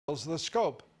the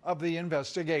scope of the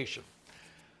investigation.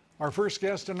 Our first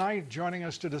guest tonight joining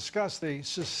us to discuss the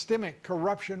systemic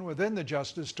corruption within the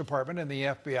Justice Department and the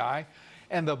FBI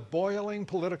and the boiling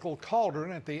political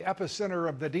cauldron at the epicenter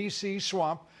of the D.C.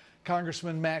 swamp,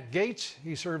 Congressman Matt Gaetz.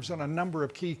 He serves on a number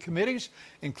of key committees,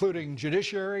 including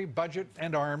Judiciary, Budget,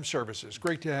 and Armed Services.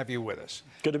 Great to have you with us.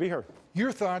 Good to be here.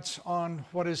 Your thoughts on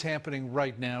what is happening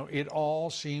right now? It all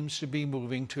seems to be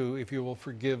moving to, if you will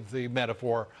forgive the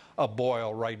metaphor, a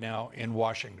boil right now in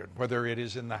Washington, whether it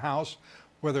is in the House,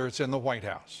 whether it's in the White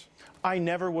House. I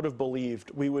never would have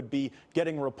believed we would be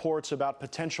getting reports about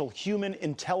potential human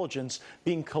intelligence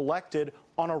being collected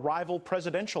on a rival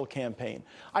presidential campaign.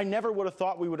 I never would have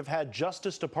thought we would have had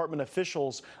Justice Department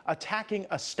officials attacking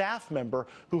a staff member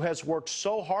who has worked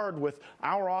so hard with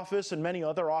our office and many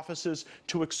other offices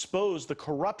to expose the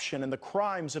corruption and the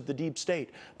crimes of the deep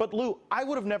state. But Lou, I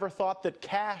would have never thought that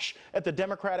cash at the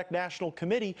Democratic National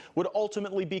Committee would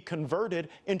ultimately be converted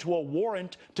into a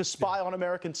warrant to spy on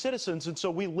American citizens. And so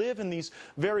we live in these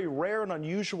very rare and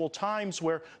unusual times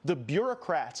where the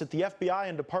bureaucrats at the FBI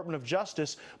and Department of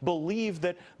Justice believe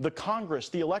that the Congress,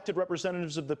 the elected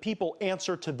representatives of the people,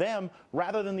 answer to them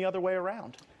rather than the other way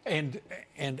around. And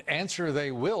answer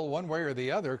they will, one way or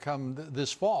the other, come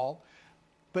this fall.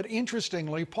 But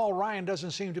interestingly, Paul Ryan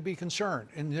doesn't seem to be concerned.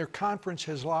 And their conference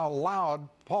has allowed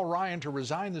Paul Ryan to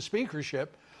resign the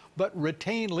speakership, but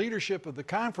retain leadership of the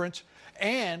conference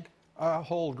and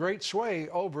hold great sway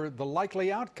over the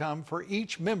likely outcome for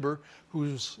each member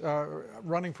who's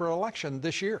running for election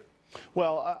this year.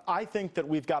 Well, I think that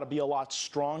we've got to be a lot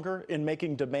stronger in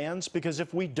making demands, because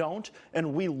if we don't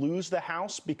and we lose the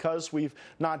House because we've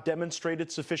not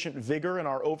demonstrated sufficient vigor in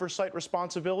our oversight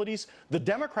responsibilities, the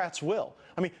Democrats will.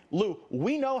 I mean, Lou,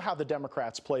 we know how the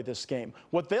Democrats play this game.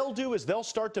 What they'll do is they'll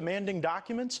start demanding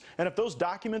documents, and if those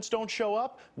documents don't show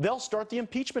up, they'll start the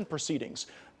impeachment proceedings.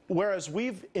 Whereas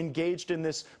we've engaged in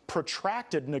this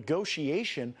protracted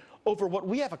negotiation over what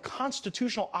we have a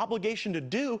constitutional obligation to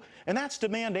do, and that's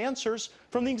demand answers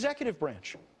from the executive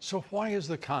branch. So why is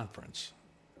the conference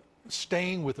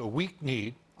staying with a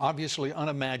weak-kneed, obviously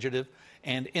unimaginative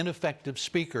and ineffective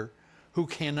speaker who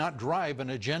cannot drive an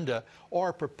agenda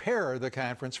or prepare the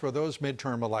conference for those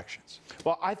midterm elections?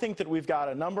 Well, I think that we've got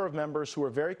a number of members who are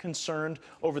very concerned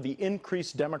over the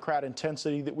increased Democrat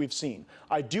intensity that we've seen.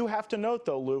 I do have to note,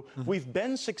 though, Lou, we've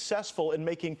been successful in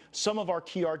making some of our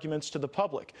key arguments to the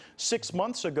public. 6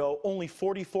 months ago, only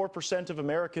 44% of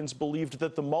Americans believed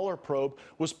that the Mueller probe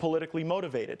was politically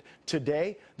motivated.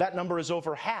 Today, that number is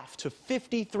over half, to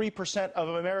 53% of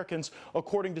Americans,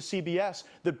 according to CBS,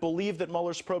 that believe that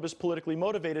Mueller's probe is politically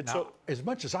motivated. Now, as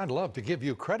much as I'd love to give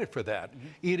you credit for that,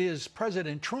 it is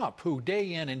President Trump who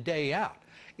day in and day out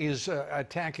is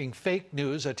attacking fake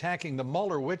news, attacking the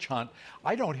Mueller witch hunt.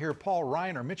 I don't hear Paul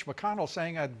Ryan or Mitch McConnell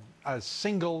saying a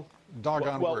single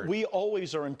doggone word. Well, we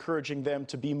always are encouraging them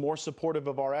to be more supportive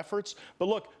of our efforts. But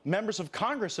look, members of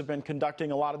Congress have been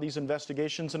conducting a lot of these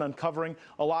investigations and uncovering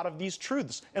a lot of these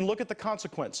truths. And look at the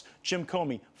consequence. Jim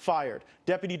Comey, fired.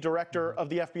 Deputy Director of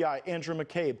the FBI, Andrew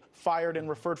McCabe, fired and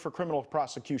referred for criminal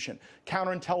prosecution.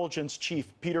 Counterintelligence Chief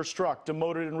Peter Strzok,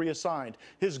 demoted and reassigned.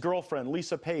 His girlfriend,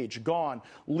 Lisa Page, gone.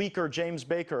 Leaker James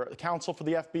Baker, counsel for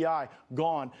the FBI,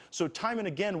 gone. So time and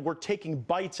again, we're taking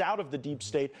bites out of the deep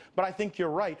state. But I think you're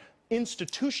right.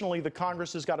 Institutionally, the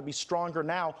Congress has got to be stronger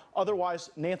now. Otherwise,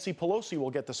 Nancy Pelosi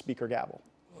will get the speaker gavel.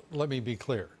 Let me be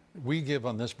clear. We give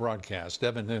on this broadcast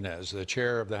Devin Nunes, the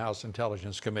chair of the House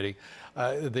Intelligence Committee,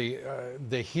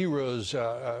 the hero's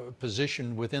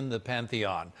position within the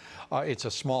pantheon. It's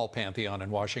a small pantheon in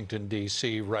Washington,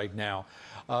 D.C. right now.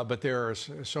 But there are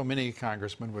so many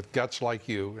congressmen with guts like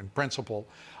you and principle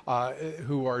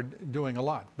who are doing a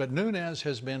lot. But Nunes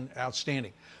has been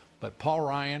outstanding. But Paul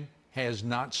Ryan has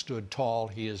not stood tall.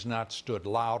 He has not stood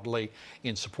loudly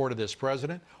in support of this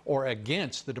president or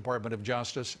against the Department of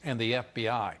Justice and the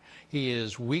FBI. He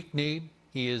is weak-kneed.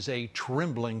 He is a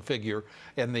trembling figure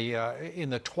in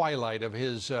the twilight of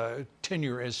his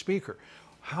tenure as Speaker.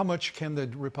 How much can the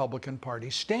Republican Party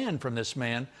stand from this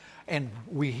man? And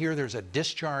we hear there's a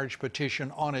discharge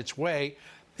petition on its way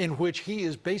in which he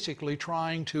is basically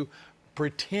trying to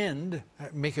pretend,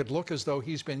 make it look as though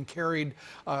he's been carried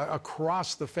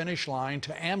across the finish line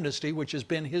to amnesty, which has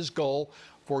been his goal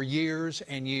for years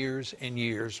and years and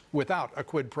years without a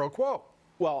quid pro quo.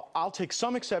 Well, I'll take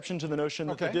some exception to the notion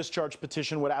that the discharge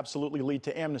petition would absolutely lead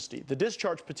to amnesty. The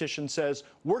discharge petition says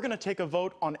we're going to take a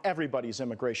vote on everybody's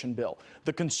immigration bill.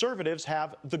 The conservatives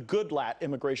have the Goodlatte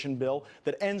immigration bill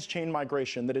that ends chain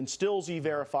migration, that instills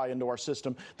E-Verify into our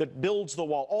system, that builds the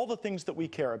wall, all the things that we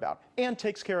care about, and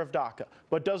takes care of DACA,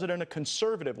 but does it in a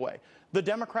conservative way. The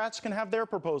Democrats can have their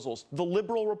proposals. The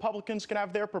liberal Republicans can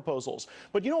have their proposals.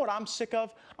 But you know what I'm sick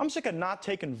of? I'm sick of not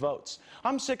taking votes.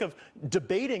 I'm sick of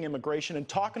debating immigration and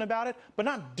talking about it, but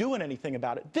not doing anything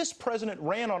about it. This president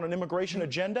ran on an immigration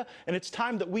agenda, and it's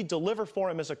time that we deliver for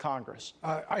him as a Congress.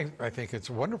 I think it's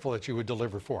wonderful that you would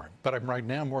deliver for him, but I'm right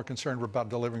now more concerned about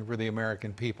delivering for the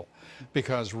American people.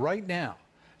 Because right now,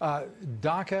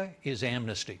 DACA is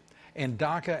amnesty. And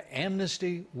DACA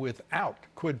amnesty without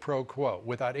quid pro quo,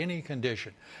 without any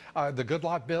condition. The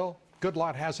Goodlatte bill,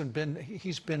 Goodlatte hasn't been,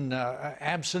 he's been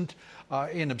absent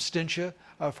in absentia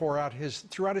throughout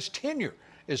his tenure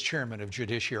as chairman of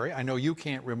Judiciary. I know you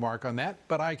can't remark on that,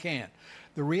 but I can.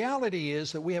 The reality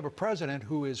is that we have a president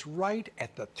who is right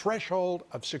at the threshold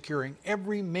of securing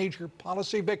every major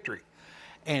policy victory.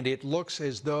 And it looks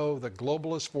as though the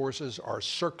globalist forces are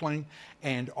circling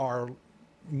and are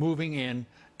moving in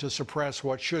to suppress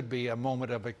what should be a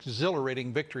moment of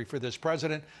exhilarating victory for this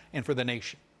president and for the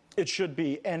nation. It should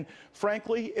be. And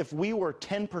frankly, if we were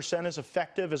 10% as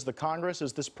effective as the Congress,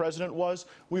 as this president was,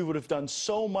 we would have done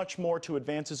so much more to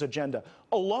advance his agenda.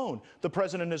 Alone, the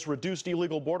president has reduced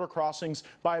illegal border crossings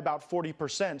by about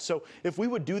 40%. So if we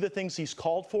would do the things he's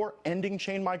called for, ending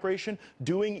chain migration,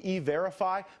 doing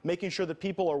E-Verify, making sure that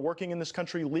people are working in this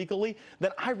country legally,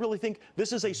 then I really think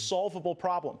this is a solvable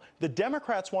problem. The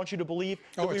Democrats want you to believe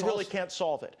that we really can't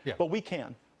solve it, but we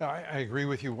can. I agree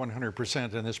with you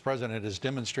 100%, and this president has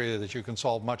demonstrated that you can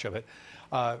solve much of it.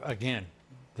 Again,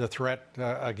 the threat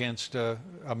against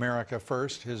America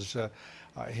first,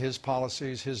 his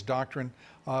policies, his doctrine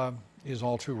is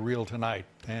all too real tonight,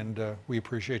 and we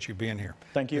appreciate you being here.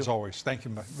 Thank you. As always, thank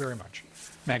you very much.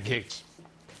 Matt Gaetz.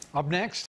 Up next.